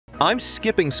I'm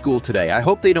skipping school today. I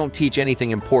hope they don't teach anything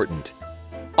important.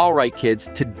 All right, kids,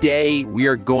 today we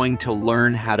are going to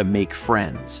learn how to make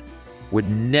friends. Would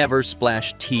never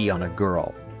splash tea on a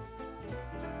girl.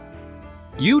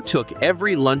 You took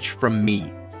every lunch from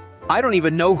me. I don't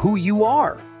even know who you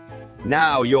are.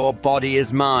 Now your body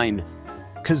is mine.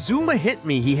 Kazuma hit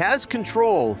me. He has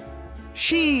control.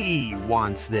 She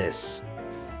wants this.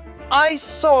 I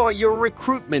saw your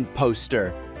recruitment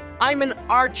poster. I'm an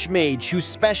archmage who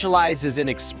specializes in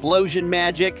explosion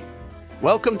magic.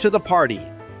 Welcome to the party.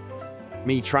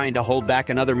 Me trying to hold back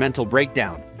another mental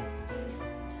breakdown.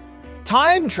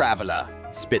 Time traveler,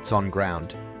 spits on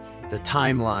ground. The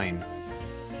timeline.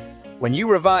 When you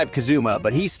revive Kazuma,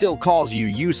 but he still calls you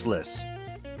useless.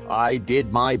 I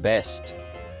did my best.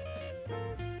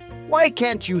 Why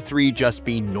can't you three just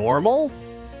be normal?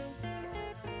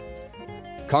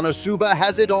 Konosuba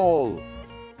has it all.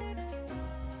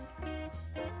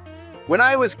 When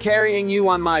I was carrying you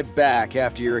on my back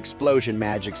after your explosion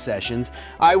magic sessions,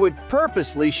 I would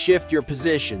purposely shift your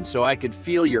position so I could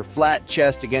feel your flat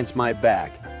chest against my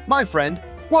back. My friend,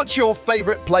 what's your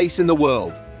favorite place in the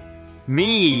world?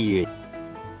 Me.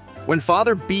 When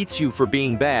father beats you for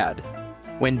being bad.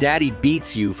 When daddy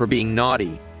beats you for being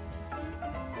naughty.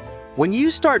 When you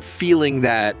start feeling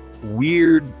that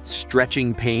weird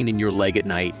stretching pain in your leg at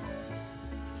night.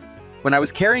 When I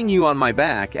was carrying you on my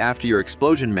back after your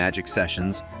explosion magic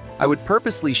sessions, I would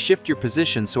purposely shift your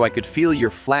position so I could feel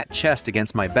your flat chest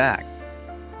against my back.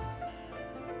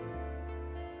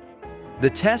 The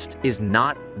test is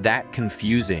not that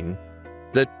confusing.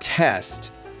 The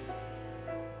test.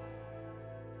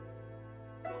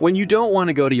 When you don't want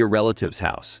to go to your relative's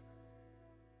house.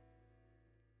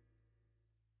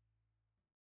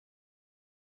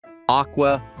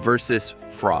 Aqua versus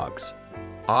frogs.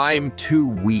 I'm too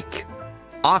weak.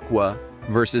 Aqua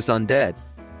versus undead.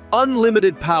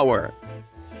 Unlimited power.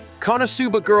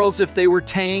 Konosuba girls if they were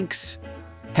tanks.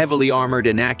 Heavily armored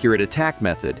and accurate attack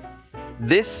method.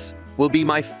 This will be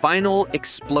my final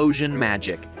explosion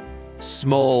magic.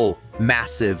 Small,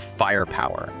 massive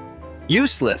firepower.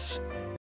 Useless.